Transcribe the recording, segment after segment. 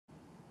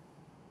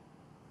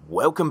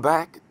Welcome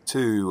back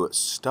to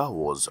Star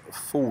Wars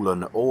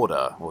Fallen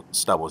Order, or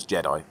Star Wars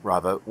Jedi,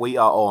 rather. We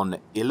are on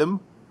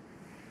Ilum,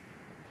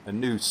 a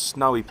new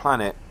snowy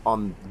planet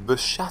on the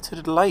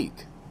Shattered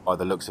Lake, by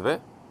the looks of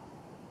it.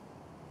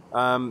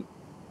 What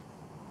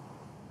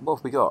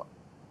have we got?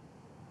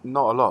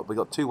 Not a lot. We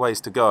got 2 ways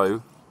to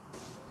go,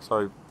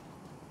 so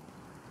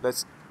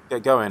let's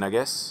get going, I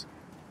guess.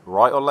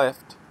 Right or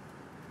left?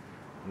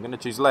 I'm going to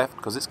choose left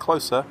because it's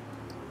closer.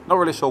 Not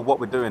really sure what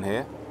we're doing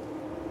here.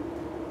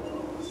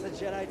 It's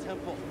the Jedi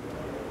temple.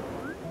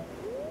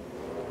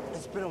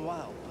 It's been a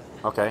while,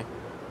 but... Okay.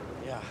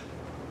 Yeah.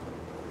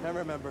 I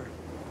remember.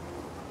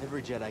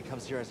 Every Jedi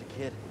comes here as a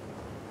kid.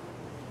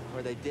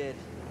 Or they did.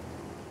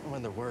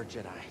 When there were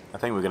Jedi. I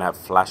think we're going to have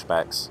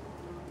flashbacks.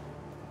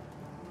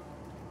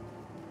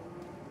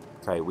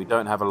 Okay, we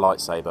don't have a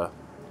lightsaber.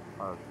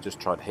 I just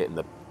tried hitting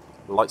the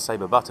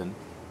lightsaber button.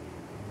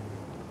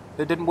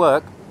 It didn't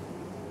work.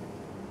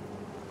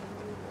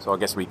 So I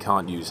guess we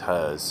can't use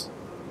hers.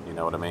 You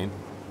know what I mean?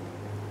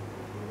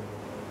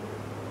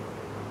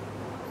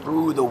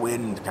 Through the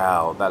wind,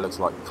 cow. That looks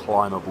like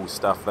climbable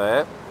stuff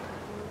there.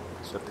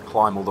 Just have to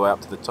climb all the way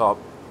up to the top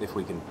if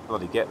we can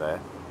bloody get there.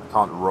 I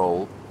can't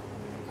roll.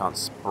 Can't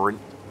sprint.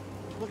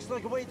 Looks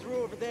like a way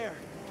through over there.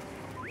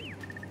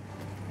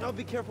 Now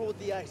be careful with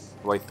the ice.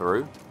 Way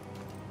through.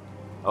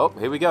 Oh,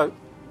 here we go.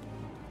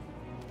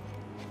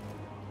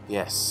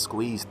 Yes,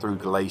 squeeze through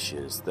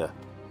glaciers. The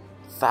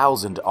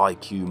 1000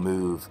 IQ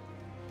move.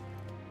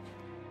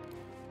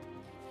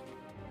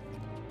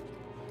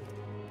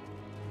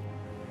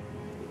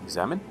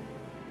 Examine?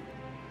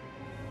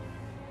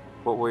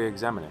 What were we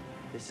examining?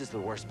 This is the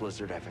worst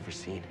blizzard I've ever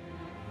seen.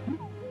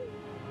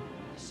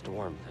 The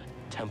storm, the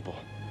temple.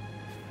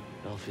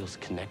 It all feels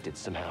connected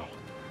somehow.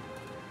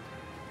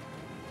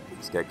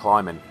 Let's get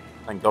climbing.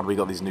 Thank God we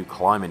got these new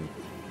climbing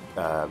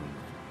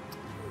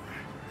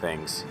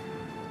things.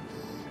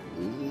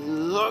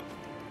 Look.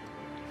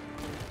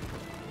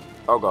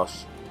 Oh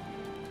gosh.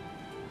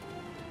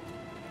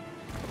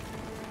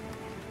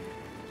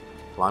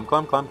 Climb,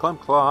 climb, climb, climb,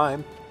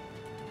 climb.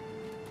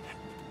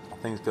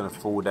 I think it's going to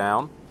fall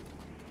down.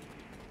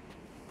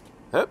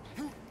 Hup.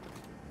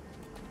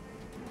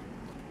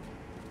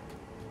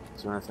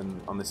 Is there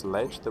anything on this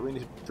ledge that we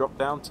need to drop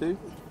down to?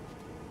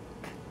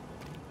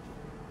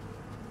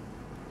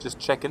 Just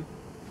checking.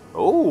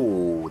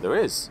 Oh, there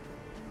is.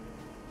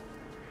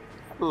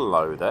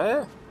 Hello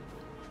there.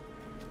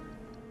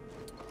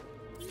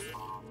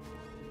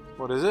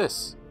 What is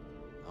this?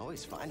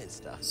 Always finding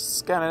stuff.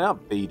 Scanning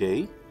up,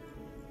 BD.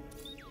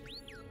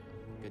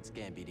 Good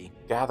scan, BD.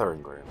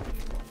 Gathering room.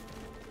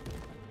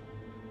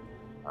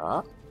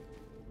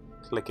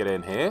 Click it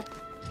in here.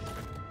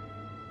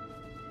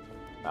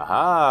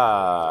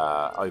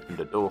 Aha! Opened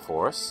a door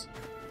for us.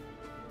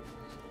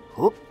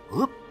 Whoop,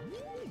 whoop,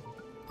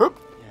 whoop.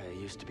 Yeah, it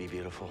used to be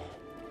beautiful.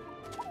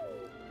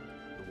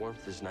 The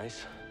warmth is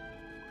nice.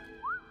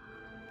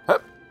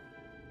 Hup.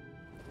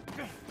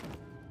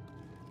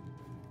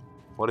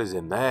 What is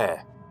in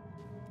there?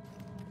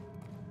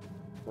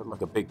 Looks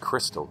like a big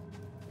crystal.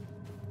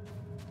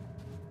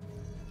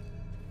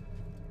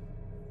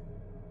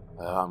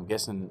 I'm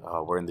guessing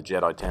we're in the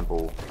Jedi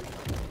Temple.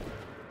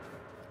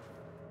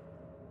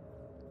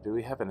 Do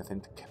we have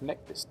anything to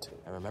connect this to?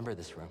 I remember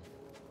this room.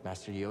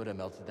 Master Yoda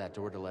melted that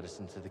door to let us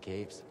into the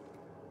caves.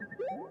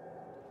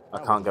 I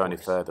can't go any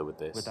further with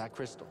this. With that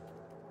crystal,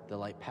 the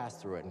light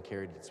passed through it and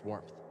carried its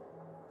warmth.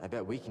 I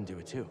bet we can do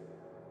it too.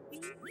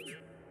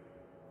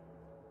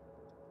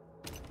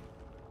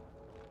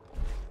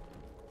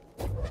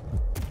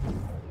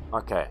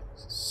 Okay,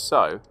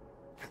 so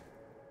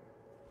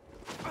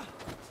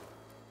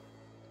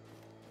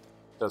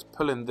does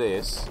pulling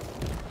this.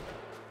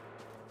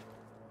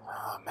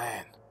 Oh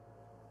man.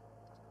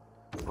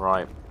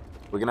 Right.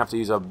 We're gonna have to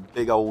use our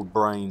big old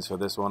brains for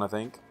this one, I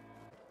think.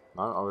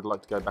 No, I would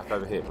like to go back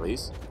over here,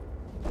 please.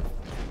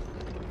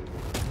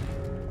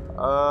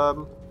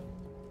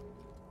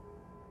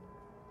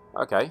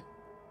 Okay.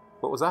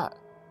 What was that?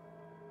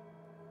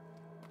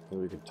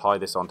 Maybe we can tie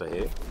this onto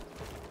here.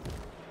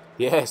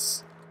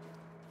 Yes!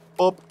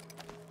 Up!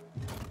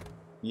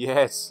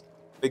 Yes!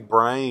 Big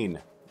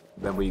brain!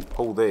 Then we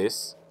pull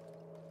this.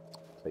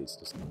 Please,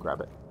 just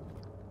grab it.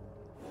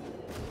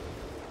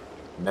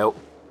 Melt,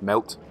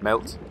 melt,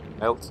 melt,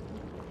 melt,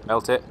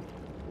 melt it.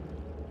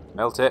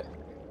 Melt it.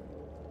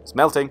 It's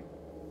melting.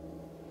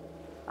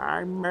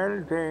 I'm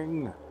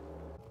melting.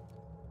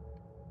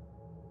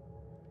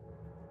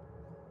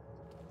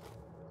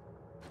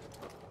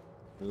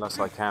 Unless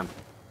I can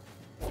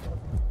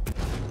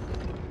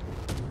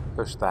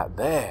push that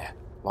there,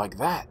 like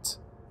that.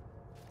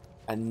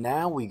 And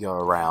now we go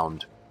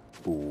around.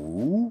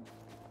 Ooh.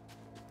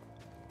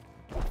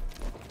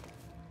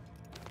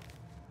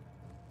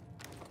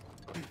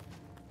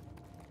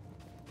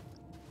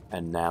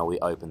 And now we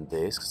open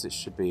this, because it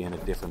should be in a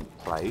different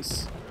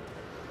place.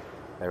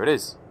 There it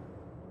is.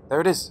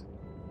 There it is.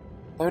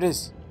 There it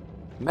is.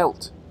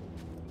 Melt.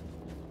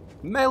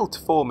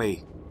 Melt for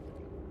me.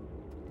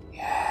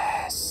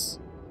 Yes.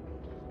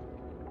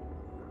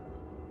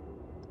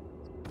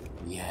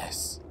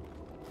 Yes.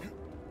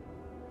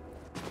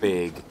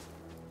 big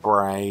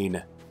brain.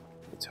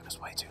 It took us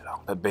way too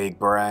long. The big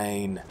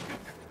brain.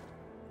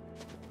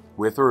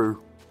 We're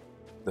through.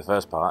 The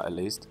first part, at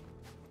least.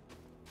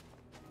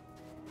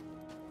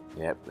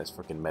 Yep, let's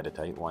freaking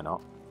meditate. Why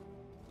not?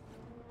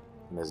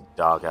 In this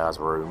dark-ass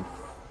room.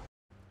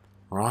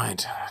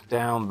 Right,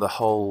 down the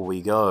hole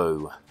we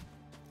go.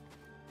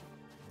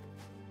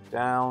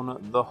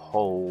 Down the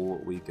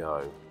hole we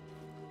go.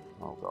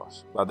 Oh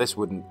gosh. Well, this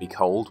wouldn't be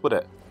cold, would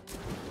it?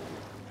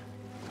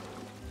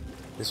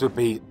 This would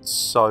be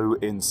so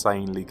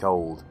insanely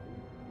cold.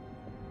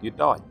 You'd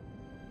die.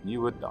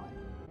 You would die.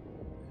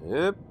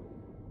 Yep.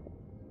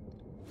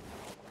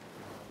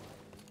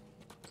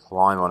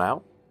 Climb on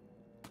out.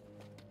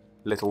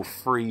 Little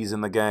freeze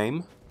in the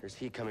game. There's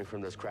heat coming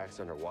from those cracks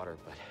underwater,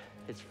 but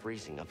it's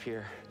freezing up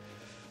here.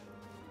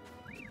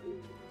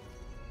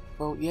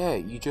 Well, yeah,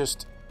 you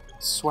just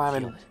swam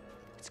in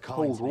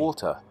cold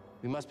water.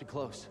 We must be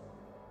close.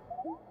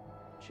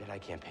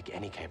 Jedi can't pick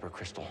any kyber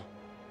crystal.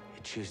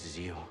 It chooses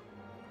you.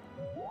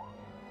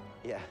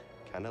 Yeah,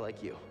 kinda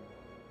like you.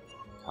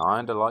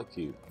 Kinda like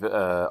you.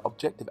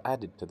 Objective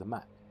added to the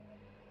map.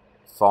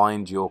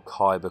 Find your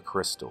kyber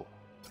crystal.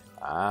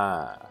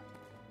 Ah.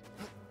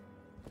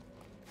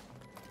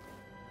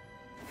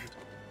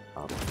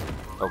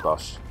 Oh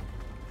gosh.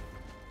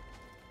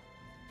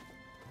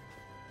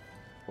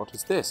 What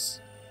is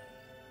this?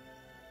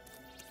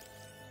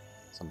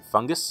 Some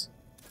fungus?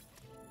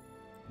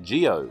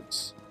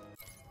 Geodes.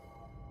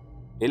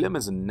 Ilum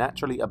is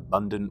naturally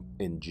abundant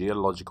in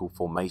geological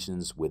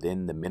formations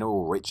within the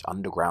mineral-rich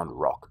underground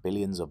rock.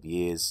 Billions of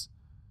years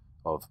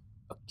of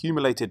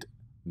accumulated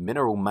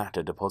mineral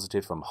matter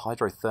deposited from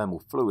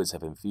hydrothermal fluids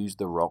have infused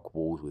the rock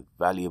walls with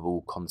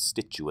valuable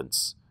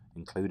constituents,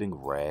 including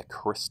rare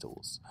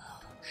crystals.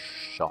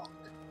 Shock.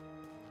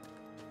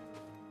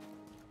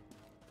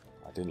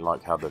 I didn't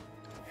like how the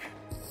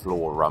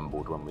floor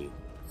rumbled when we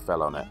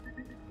fell on it.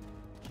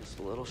 Just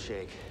a little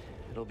shake.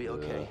 It'll be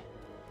okay.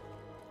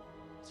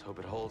 Let's hope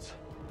it holds.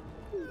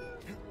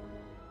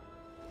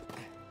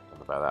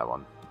 What about that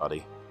one,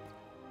 buddy?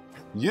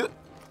 Yeah.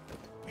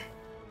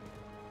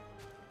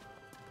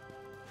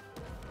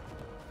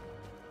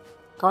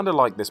 Kind of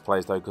like this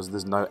place though, because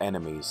there's no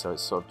enemies, so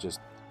it's sort of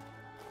just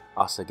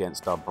us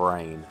against our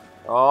brain.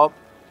 Oh,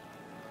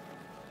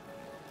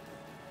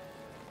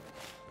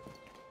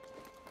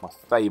 my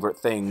favourite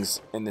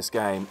things in this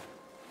game: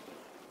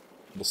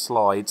 the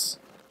slides.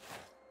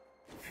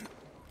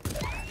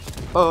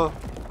 Oh.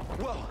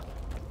 Whoa!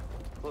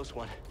 Close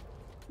one.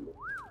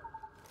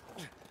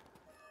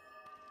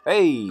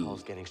 Hey!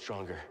 Call's getting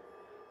stronger.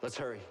 Let's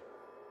hurry.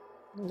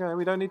 Okay,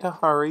 we don't need to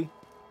hurry.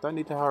 Don't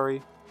need to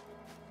hurry.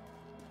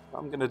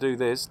 I'm going to do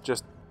this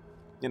just,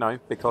 you know,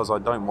 because I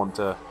don't want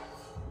to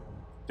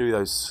do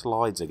those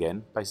slides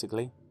again,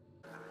 basically.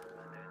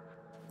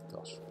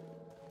 Gosh.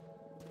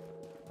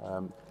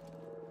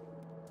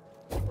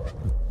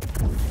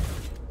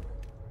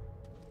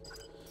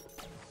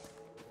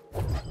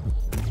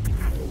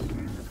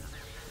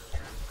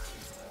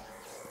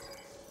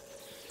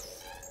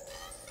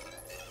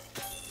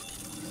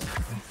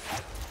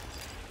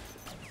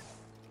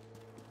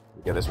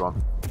 Get this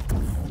one.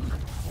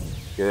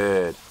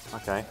 Good.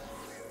 Okay.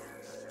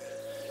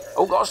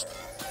 Oh gosh.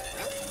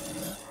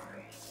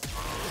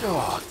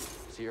 God.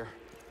 Seer,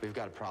 we've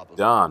got a problem.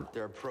 Done.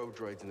 There are probe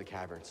droids in the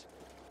caverns.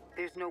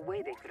 There's no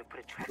way they could have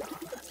put a track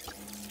on us.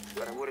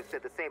 But I would have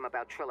said the same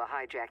about Trilla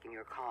hijacking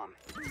your comm.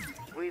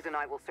 Reese and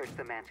I will search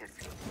the Mantis.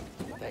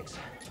 Thanks.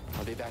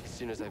 I'll be back as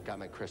soon as I've got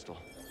my crystal.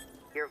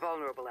 You're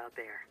vulnerable out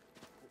there.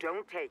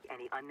 Don't take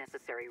any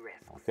unnecessary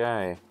risks.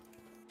 Okay.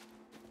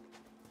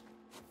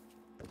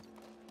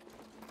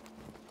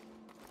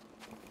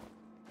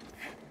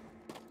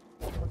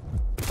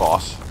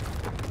 Boss.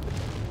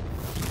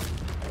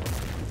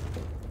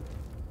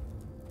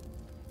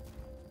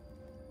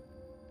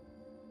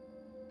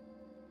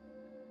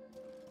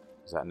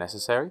 Is that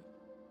necessary?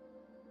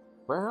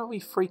 Where are we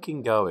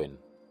freaking going?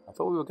 I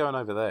thought we were going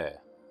over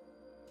there.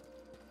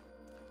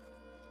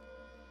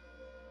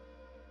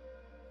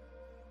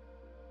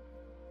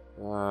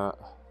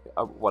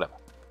 Whatever.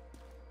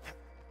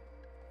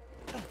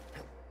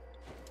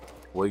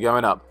 We're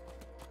going up.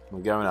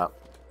 We're going up.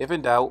 If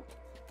in doubt,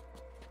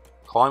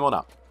 climb on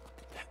up.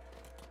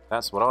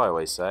 That's what I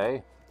always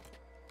say.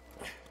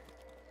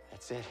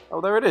 That's it.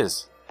 Oh, there it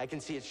is. I can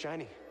see it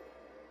shining.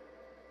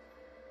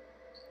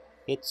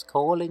 It's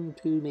calling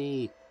to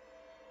me.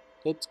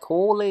 It's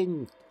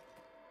calling.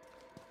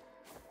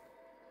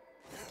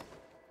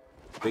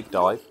 Big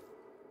dive.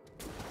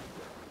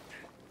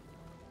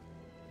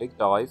 Big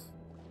dive.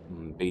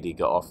 BD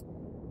got off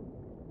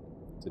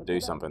to do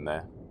something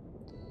there.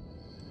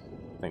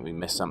 I think we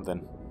missed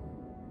something.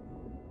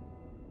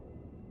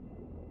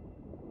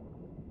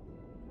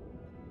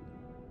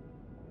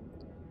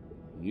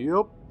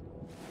 Yup.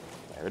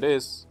 There it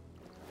is.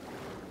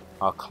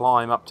 I'll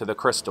climb up to the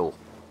crystal.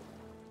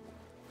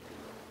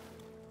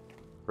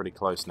 Pretty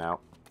close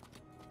now.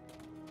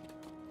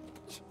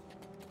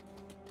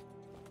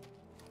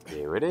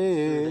 Here it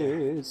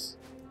is.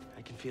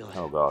 I can feel it.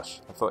 Oh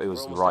gosh, I thought it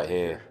was right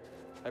here.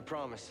 I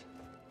promise.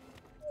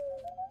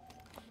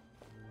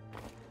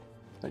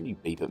 Don't you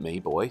beep at me,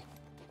 boy.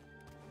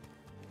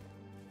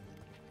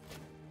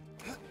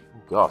 Oh,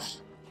 gosh.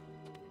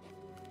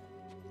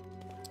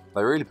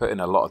 They really put in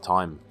a lot of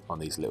time on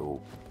these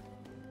little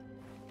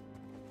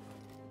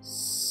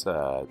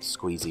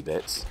squeezy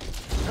bits.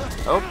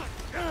 Oh!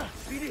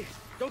 BD,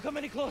 don't come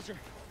any closer.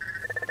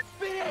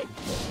 BD!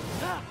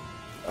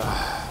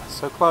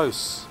 So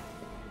close.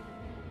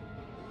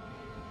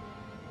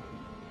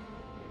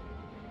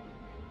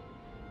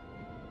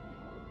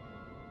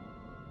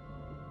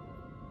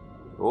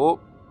 Oh!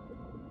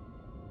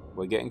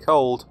 We're getting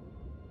cold.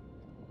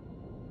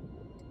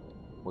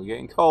 We're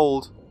getting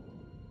cold.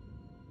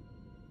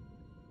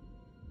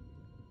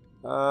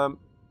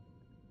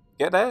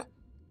 Get there?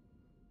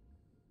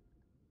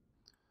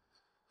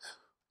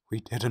 We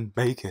didn't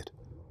make it.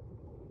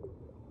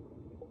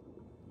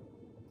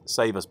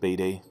 Save us,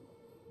 BD.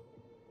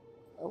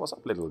 Oh, what's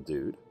up, little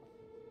dude?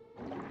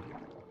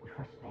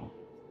 Trust me.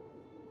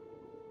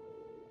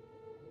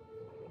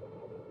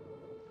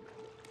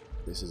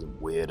 This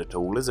isn't weird at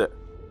all, is it?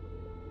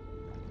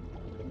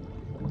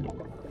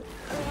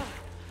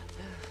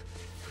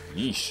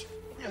 Yeesh.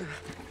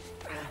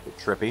 Bit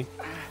trippy.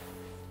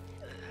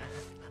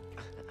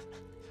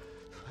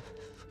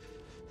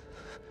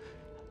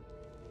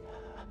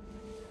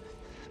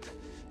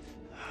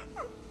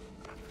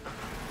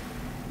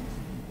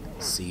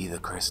 See the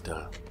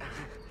crystal.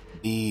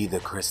 Be the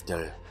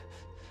crystal.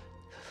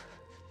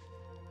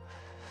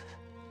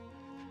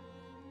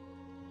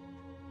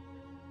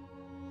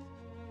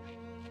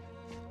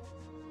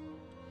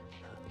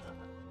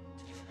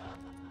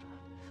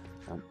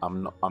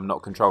 I'm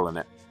not controlling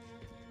it.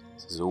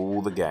 This is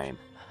all the game.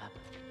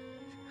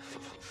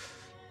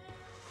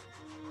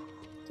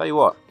 Tell you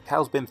what,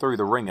 Cal's been through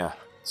the ringer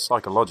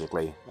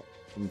psychologically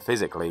and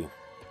physically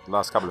the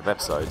last couple of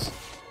episodes.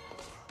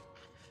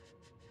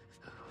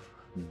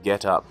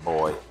 Get up,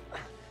 boy.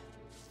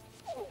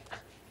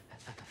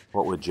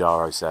 What would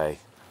Jaro say?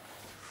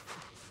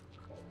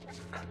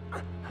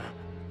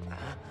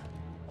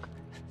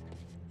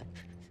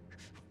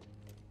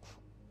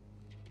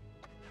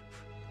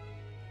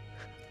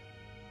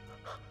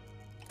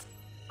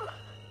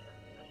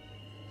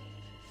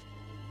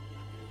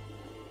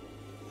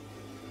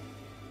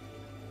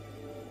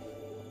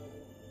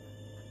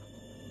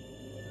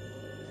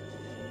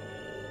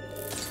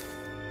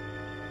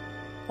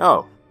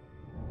 Oh.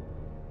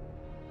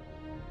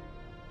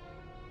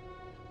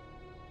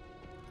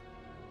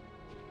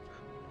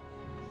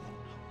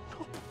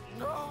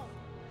 No!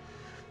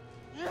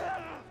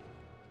 Yeah!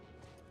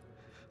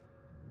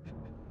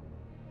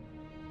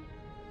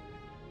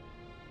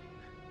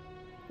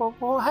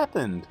 What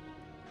happened?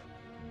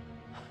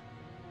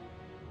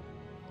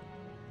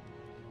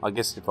 I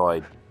guess if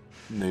I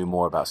knew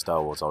more about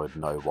Star Wars, I would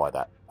know why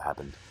that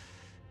happened.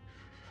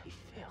 He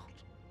failed.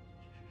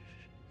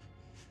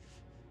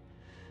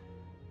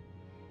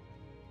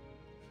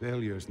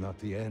 Failure's not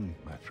the end,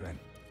 my friend.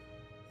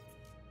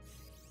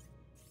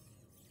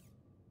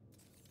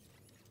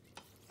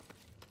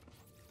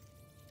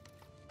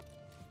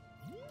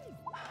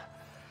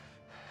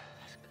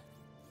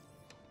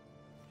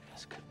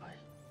 That's good, buddy.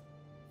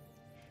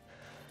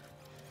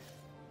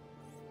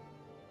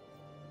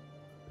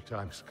 The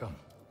time's come.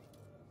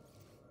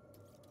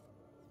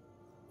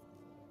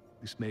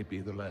 This may be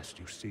the last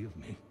you see of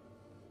me.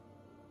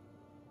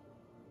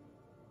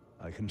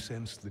 I can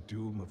sense the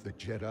doom of the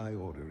Jedi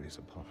Order is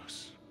upon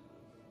us.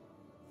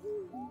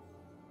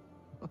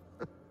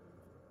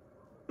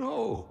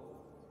 No!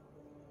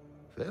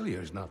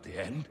 Failure is not the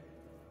end.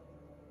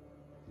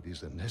 It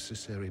is a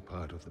necessary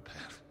part of the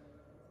path.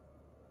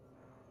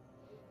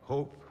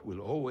 Hope will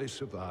always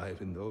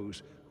survive in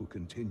those who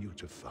continue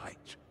to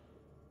fight.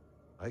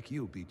 Like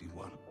you,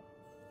 BD-1.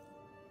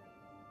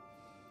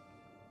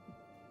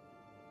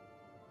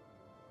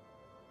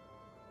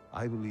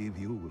 I believe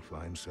you will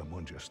find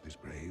someone just as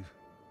brave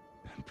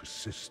and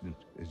persistent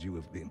as you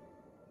have been.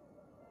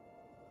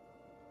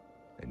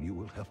 And you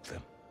will help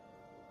them,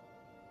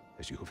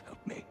 as you have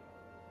helped me.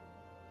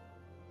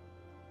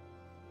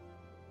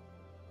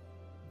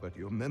 But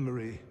your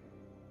memory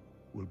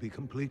will be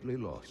completely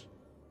lost.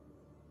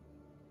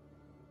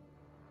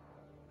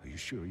 Are you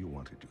sure you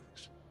want to do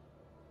this?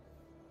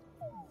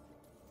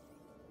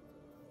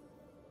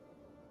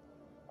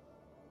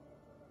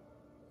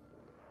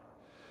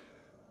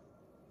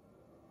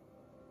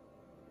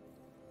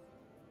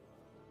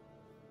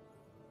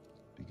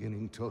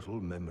 Beginning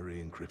total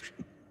memory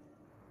encryption.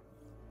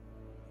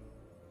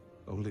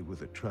 Only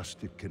with a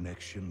trusted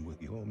connection will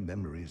your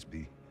memories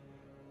be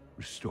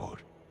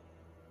restored.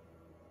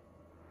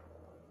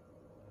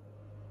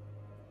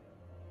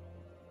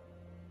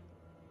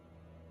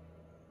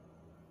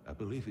 I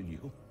believe in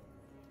you,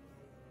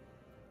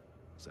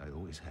 as I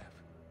always have.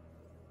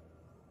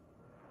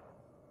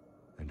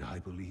 And I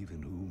believe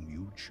in whom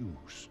you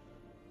choose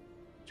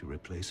to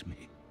replace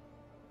me.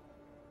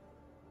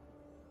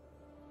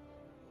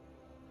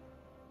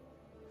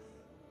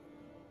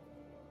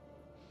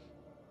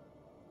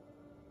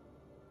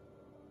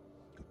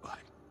 Goodbye.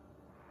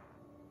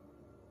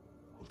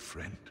 old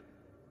friend.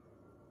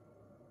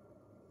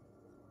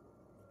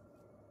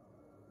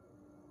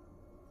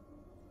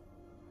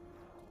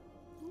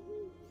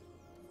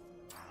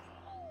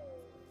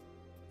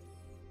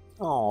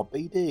 Oh,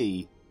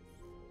 BD.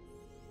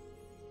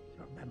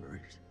 Your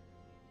memories.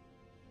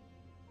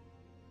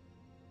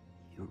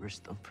 You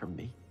risked them for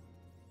me.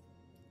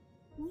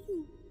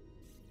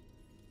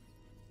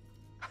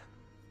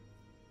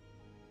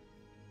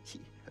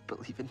 I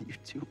believe in you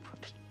too,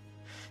 buddy.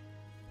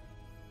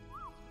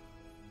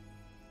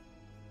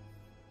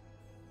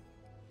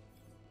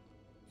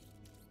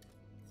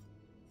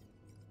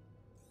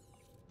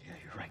 Yeah,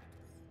 you're right.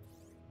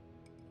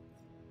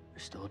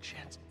 There's still a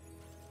chance.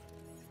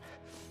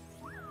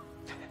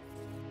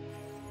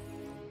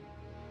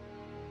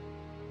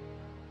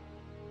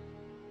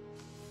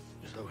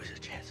 There's always a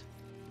chance.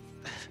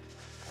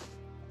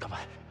 Come on.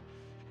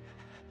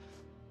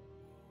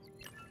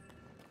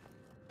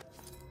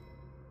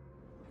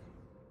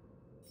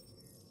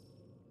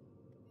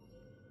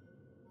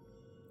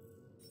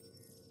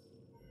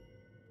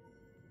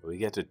 We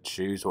get to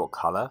choose what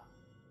color?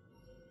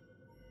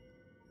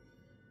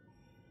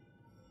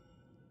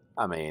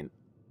 I mean,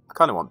 I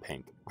kind of want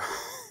pink.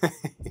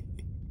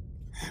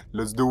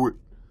 Let's do it.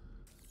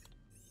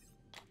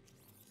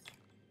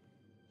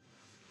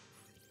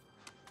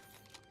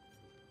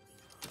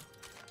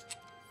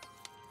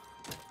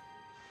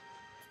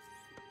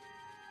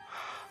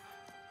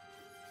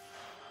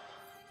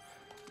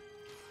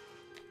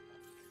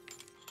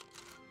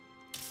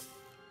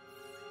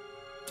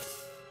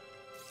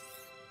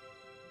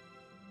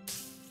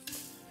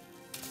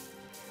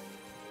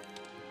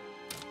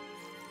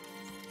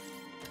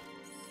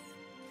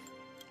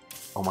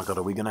 Oh my god,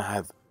 are we gonna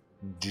have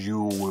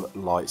dual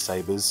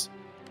lightsabers?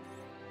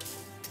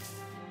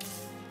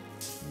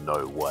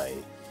 No way.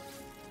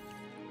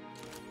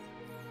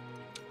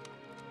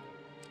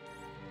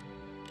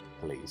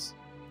 Please.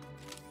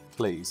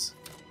 Please.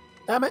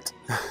 Damn it!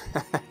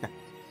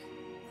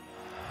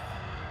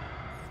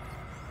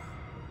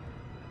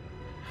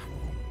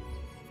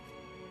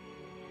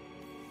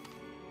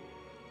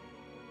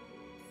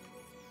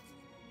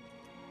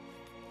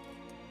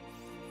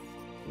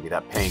 Give me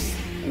that ping.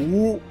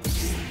 Ooh!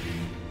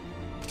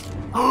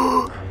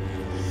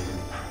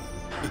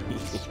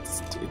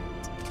 Yes, dude.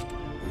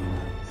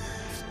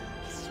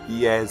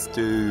 Yes,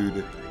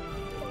 dude.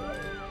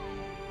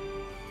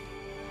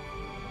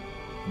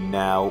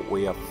 Now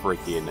we are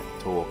freaking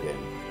talking.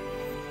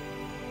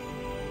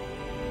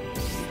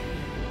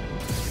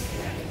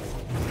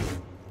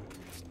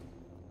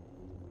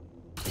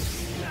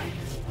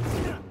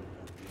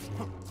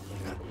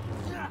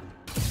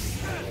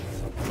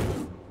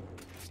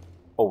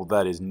 Oh,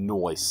 that is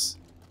nice.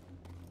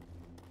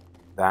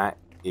 That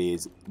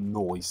is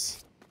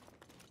nice.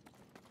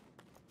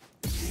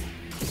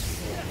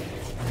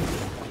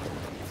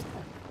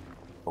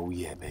 Oh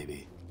yeah,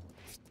 baby.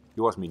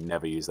 You watch me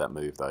never use that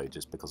move though,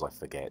 just because I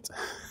forget.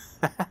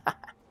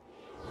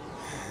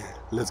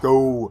 Let's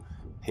go!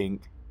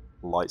 Pink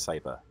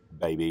lightsaber,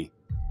 baby.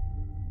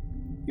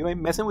 You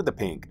ain't messing with the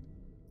pink.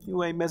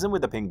 You ain't messing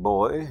with the pink,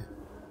 boy.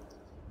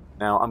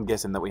 Now, I'm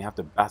guessing that we have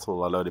to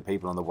battle a load of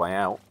people on the way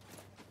out.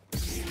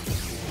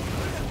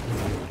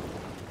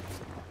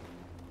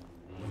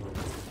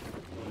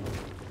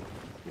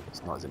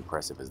 It's not as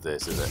impressive as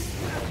this, is it?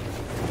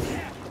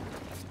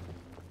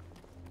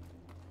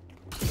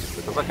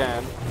 Because I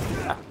can.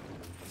 Ah.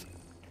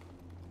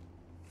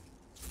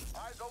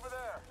 Eyes over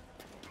there.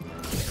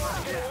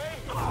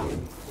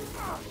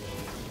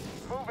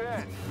 Move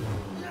in.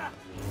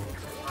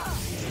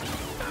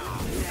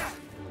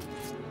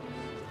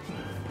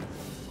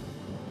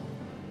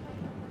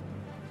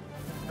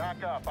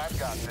 Back up. I've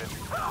got this.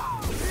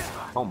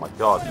 Oh my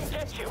god.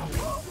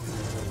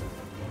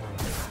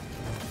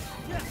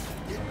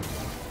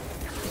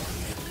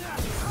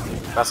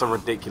 That's a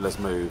ridiculous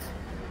move.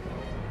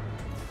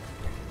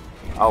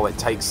 Oh, it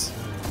takes...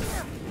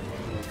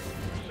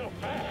 So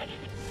fast.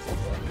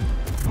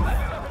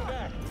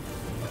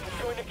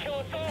 He's going to kill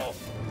us all.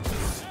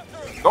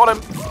 Got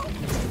him!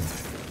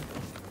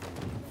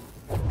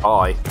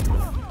 Hi.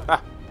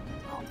 Ah.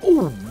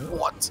 Oh,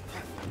 what?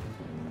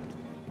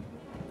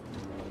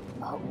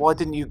 Why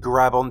didn't you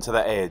grab onto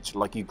the edge?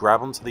 Like you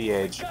grab onto the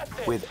edge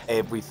with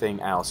everything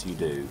else you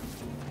do.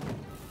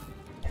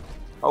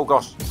 Oh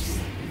gosh.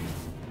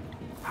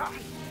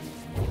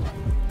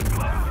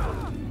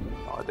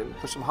 Oh, I didn't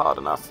push him hard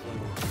enough.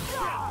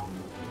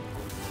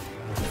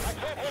 I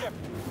can't hit him.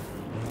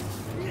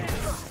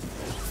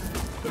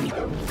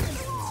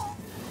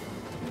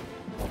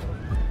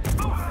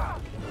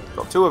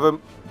 Got two of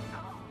them.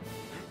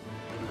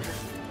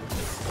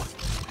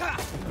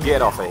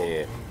 Get off of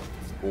here.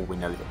 Oh, we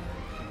nearly got...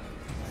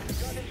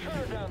 Got an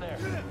intruder down there.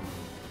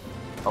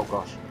 Oh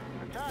gosh.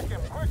 Attack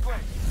him quickly.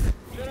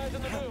 Jedi's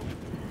in the move.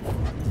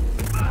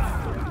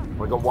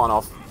 We got one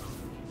off.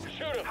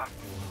 Shoot him.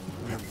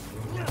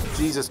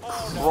 Jesus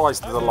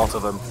Christ, there's a lot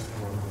of them.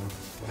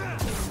 I'll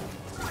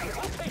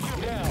take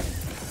you down.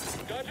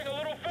 Dodging a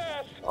little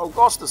fast. Oh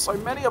gosh, there's so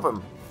many of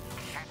them.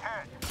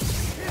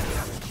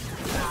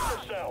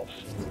 Petersen. yourselves.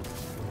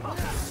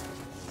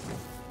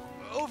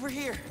 Over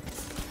here.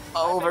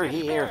 Over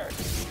here.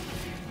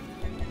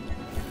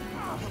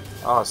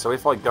 Oh, so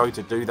if I go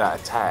to do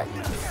that attack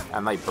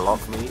and they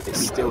block me, it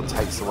still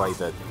takes away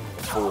the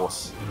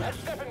force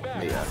Stepping back.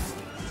 meter.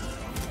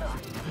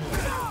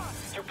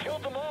 You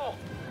killed them all.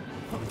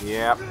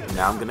 Yep,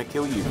 now I'm gonna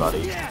kill you,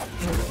 buddy.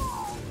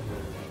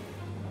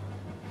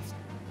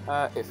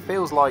 It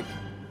feels like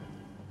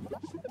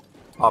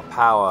our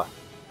power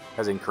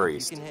has You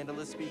increased, can handle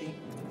this, Speedy?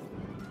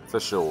 for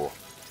sure.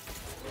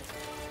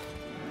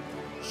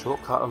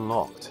 Shortcut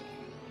unlocked.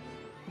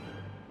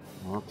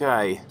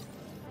 Okay.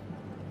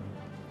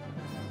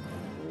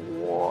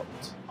 What?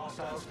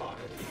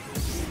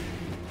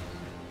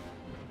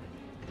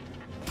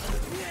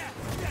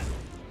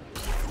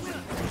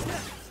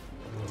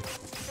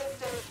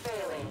 Systems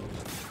failing.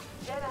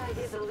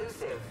 Jedi is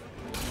elusive.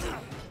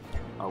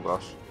 Oh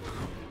gosh.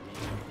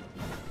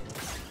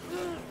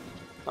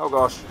 Oh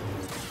gosh.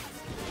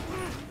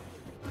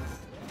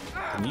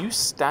 Can you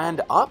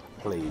stand up,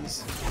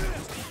 please?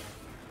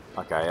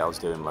 Okay, I was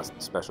doing my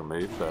special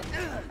move, but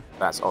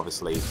that's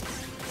obviously...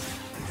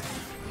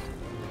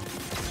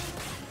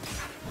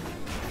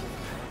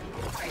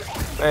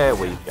 There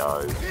we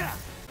go.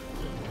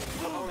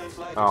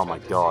 Oh my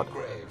god.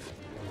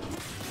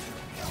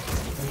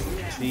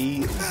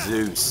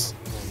 Jesus.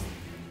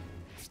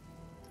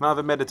 Can I have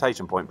a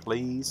meditation point,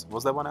 please?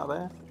 Was there one out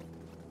there?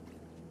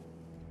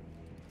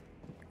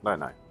 Don't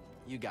know.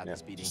 You got Yeah, this,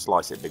 Speedy.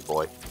 slice it, big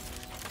boy.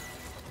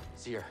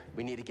 Seer,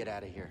 we need to get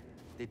out of here.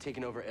 They've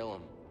taken over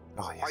Ilum.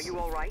 Oh, yes. Are you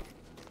all right?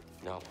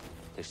 No,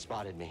 they've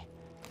spotted me.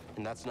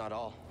 And that's not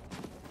all.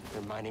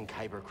 They're mining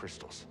kyber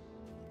crystals.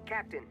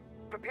 Captain,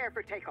 prepare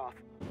for takeoff.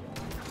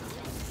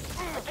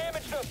 I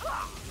damaged them.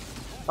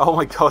 Oh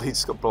my god, he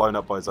just got blown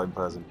up by his own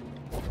person.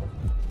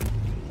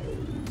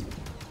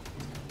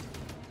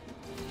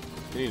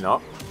 Can you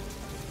not?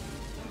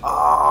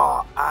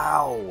 Oh,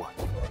 ow!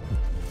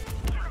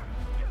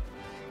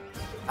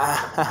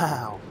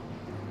 Ow!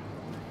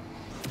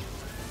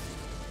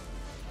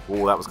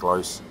 Oh, that was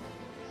close.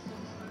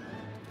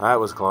 That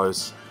was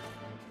close.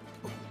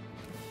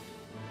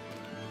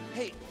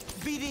 Hey,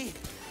 BD!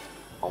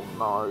 Oh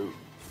no.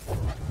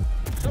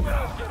 Someone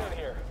else get in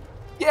here.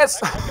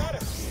 Yes! I got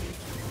him.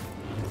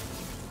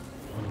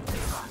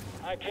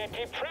 I can't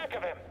keep track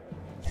of him.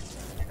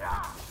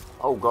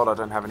 Oh god, I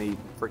don't have any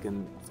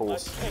freaking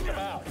Let's force. take him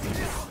out.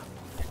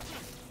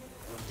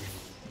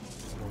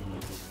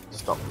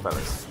 Stop,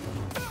 fellas.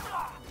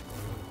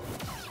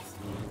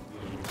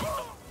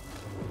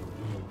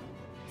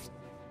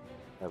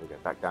 There we go,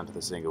 back down to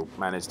the single.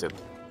 Managed to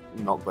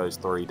knock those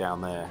three down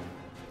there.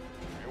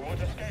 You won't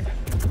escape.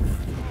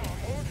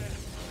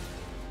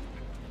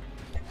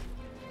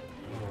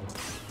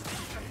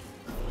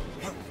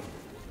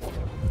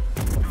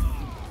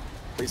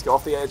 Please go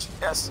off the edge.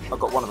 Yes, I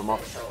got one of them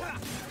off.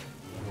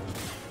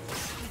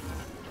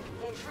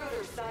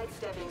 Intruder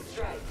sidestepping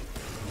strike.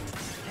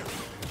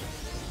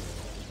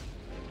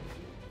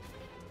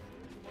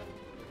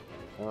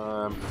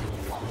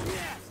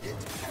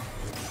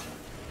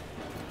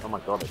 Oh my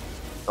god, it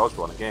dodged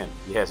one again.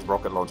 Yes,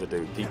 rocket launcher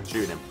dude. Keep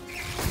shooting him.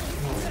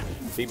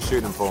 Keep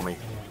shooting him for me.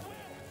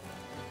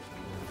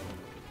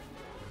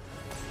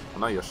 I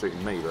know you're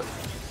shooting me, but...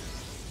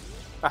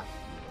 Ah,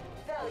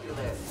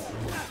 Valueless.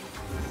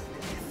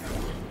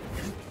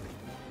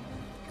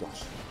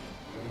 gosh.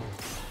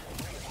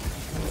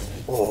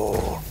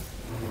 Oh!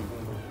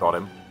 Got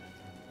him.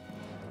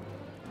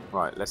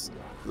 Right, let's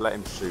let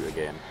him shoot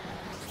again.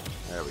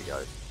 There we go.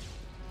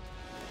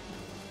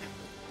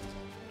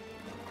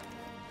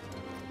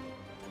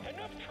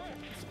 Enough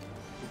tricks.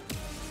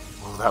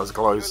 Oh, that was You're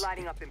close.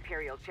 lighting up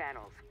Imperial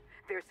channels.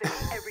 They're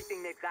sending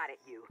everything they've got at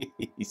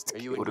you. He's Are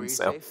you in killed Greece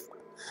himself. safe?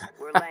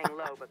 We're laying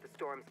low, but the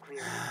storm's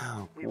clearing.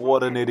 We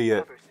What won't an get any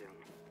idiot. cover soon.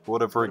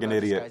 What a What friggin' about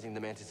idiot. disguising the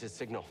Mantis'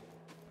 signal?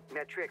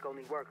 That trick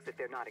only works if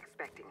they're not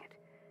expecting it.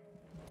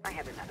 I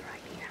have another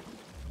idea.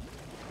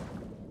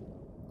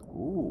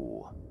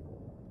 Ooh.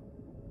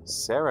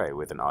 Sere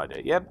with an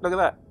idea. Yep, look at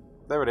that.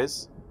 There it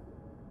is.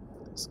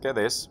 Let's get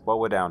this while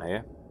we're down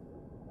here.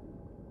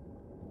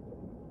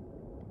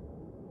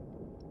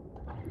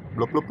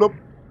 Blop, blop, blop.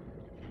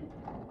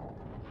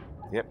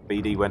 Yep,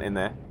 BD went in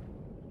there.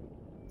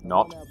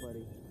 Not.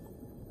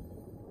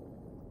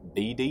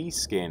 BD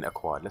skin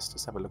acquired. Let's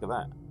just have a look at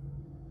that.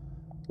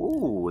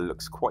 Ooh, it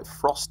looks quite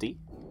frosty.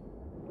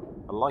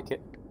 I like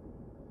it.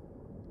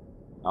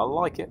 I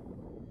like it.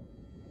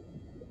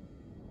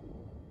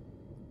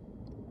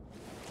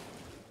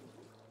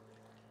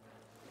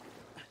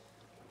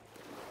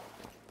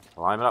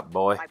 Climb it up,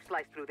 boy. I've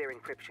sliced through their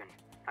encryption.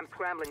 I'm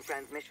scrambling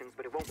transmissions,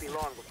 but it won't be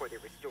long before they're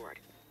restored.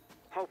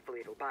 Hopefully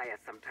it'll buy us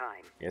some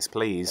time. Yes,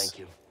 please. Thank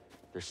you.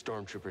 There's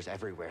stormtroopers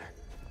everywhere.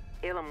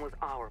 Ilum was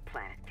our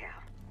planet, Cal.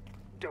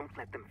 Don't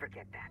let them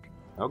forget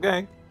that.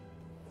 Okay.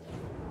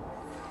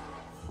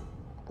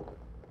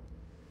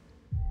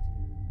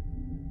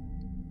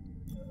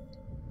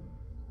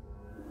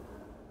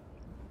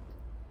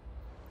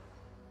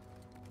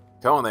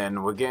 Come on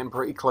then, we're getting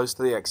pretty close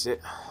to the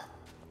exit.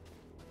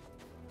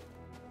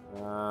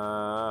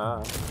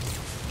 Oh.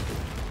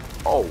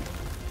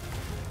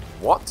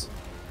 What?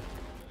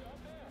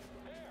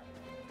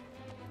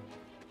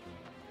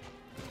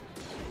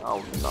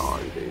 Oh no,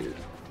 dude.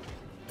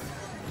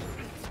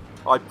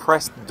 I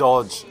pressed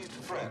dodge.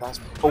 That's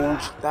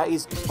bullshit. That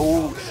is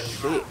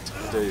bullshit,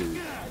 dude.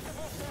 You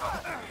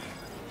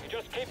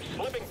just keep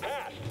slipping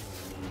past.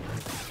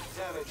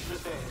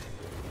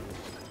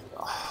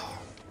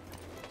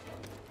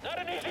 Not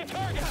an easy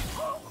target.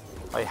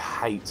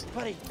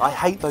 I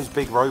hate those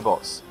big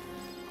robots.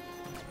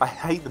 I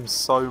hate them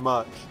so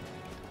much.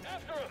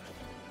 After him.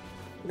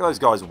 Look at those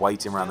guys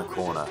waiting around the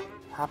corner.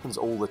 Happens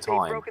all the They've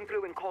time. broken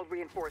through and called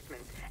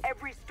reinforcements.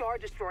 Every Star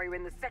Destroyer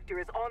in the sector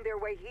is on their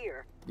way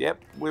here.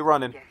 Yep, we're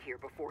running. Get here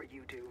before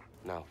you do.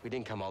 No, we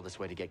didn't come all this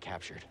way to get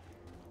captured.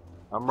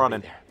 I'm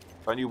running. there.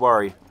 Don't you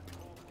worry.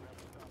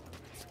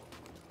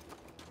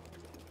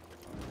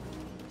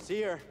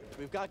 See her.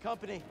 We've got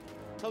company.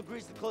 Tell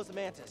Grease to close the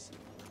Mantis.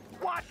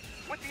 What?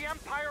 With the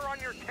Empire on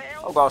your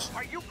tail? Oh gosh.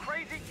 Are you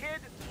crazy, kid?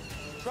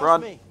 Trust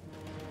Run. me.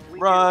 We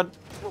Run. do.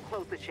 We'll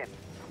close the ship.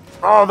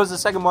 Oh, there's a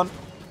second one.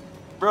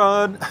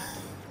 Run.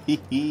 Hee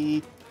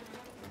hee.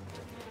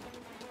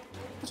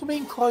 What do you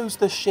mean close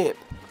the ship?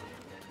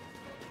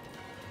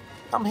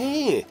 I'm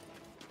here.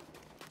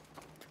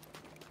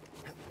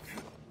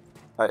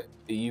 Are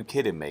you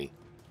kidding me?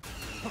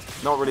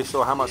 Not really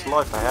sure how much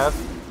life I have.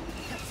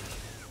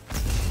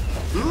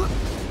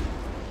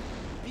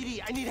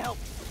 BD, I need help.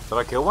 Did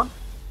I kill one?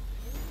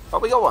 Oh,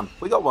 we got one.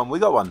 We got one. We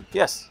got one.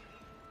 Yes.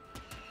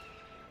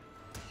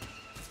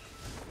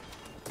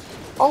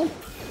 Oh.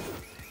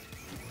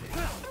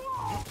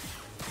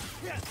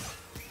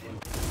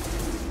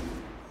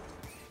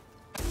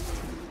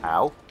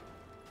 Ow.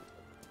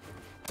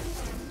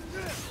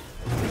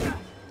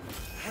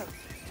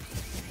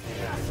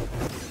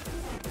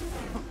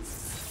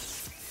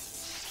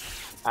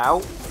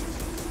 Ow.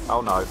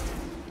 Oh no.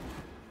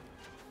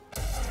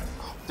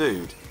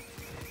 Dude.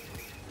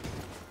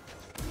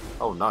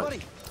 Oh no.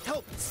 Buddy,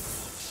 help.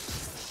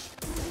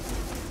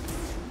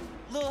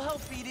 Little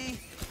help, BD.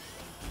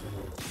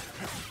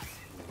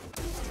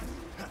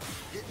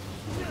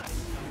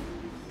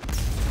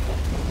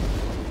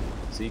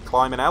 Is he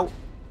climbing out?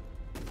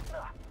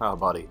 Oh,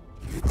 buddy.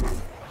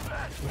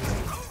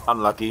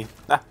 Unlucky.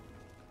 Ah.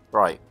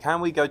 Right,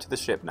 can we go to the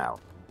ship now?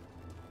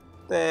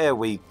 There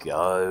we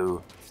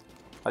go.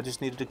 I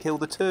just needed to kill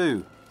the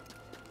two.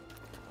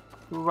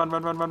 Run,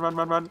 run, run, run, run,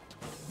 run, run.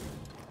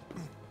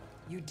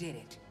 You did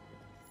it.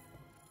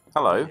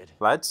 Hello, Did.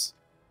 lads.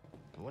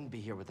 I wouldn't be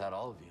here without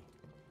all of you.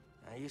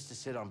 I used to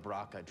sit on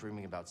Baraka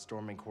dreaming about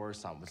storming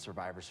Coruscant with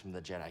survivors from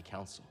the Jedi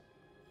Council.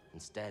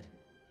 Instead,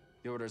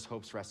 the Order's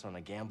hopes rest on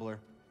a gambler,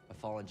 a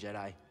fallen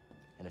Jedi,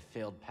 and a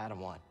failed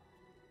Padawan.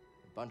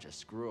 A bunch of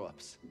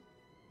screw-ups.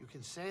 You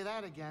can say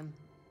that again.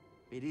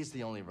 BD's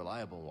the only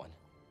reliable one.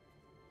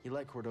 He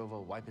let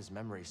Cordova wipe his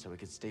memory so he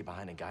could stay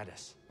behind and guide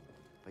us.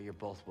 But you're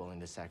both willing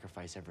to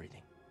sacrifice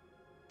everything.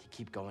 To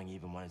keep going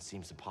even when it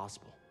seems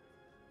impossible.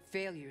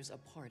 Failure's a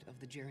part of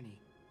the journey.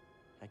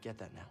 I get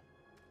that now.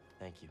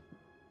 Thank you.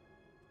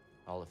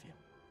 All of you.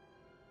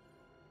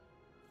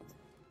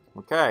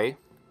 Okay.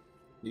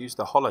 Use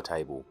the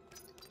holotable.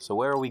 So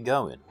where are we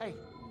going? Hey,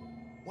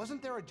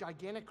 wasn't there a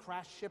gigantic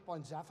crash ship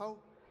on Zepho?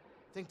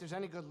 Think there's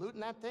any good loot in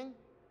that thing?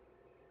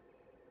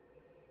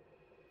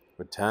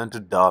 Return to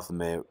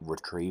Dathomir,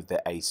 retrieve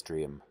the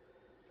Astrium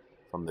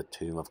from the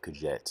tomb of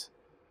Khajet.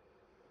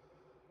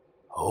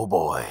 Oh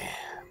boy.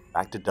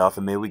 Back to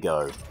Dathomir we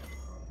go.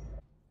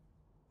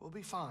 We'll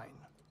be fine.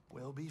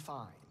 We'll be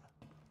fine.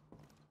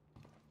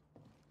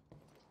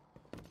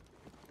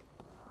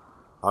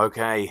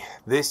 Okay,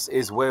 this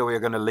is where we're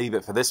going to leave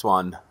it for this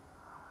one.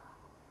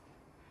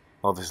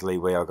 Obviously,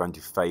 we are going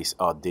to face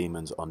our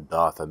demons on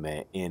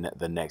Dathomir in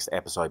the next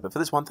episode. But for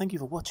this one, thank you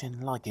for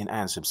watching, liking,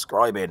 and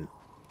subscribing.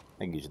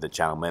 Thank you to the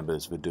channel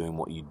members for doing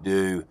what you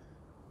do.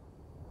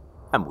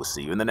 And we'll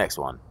see you in the next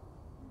one.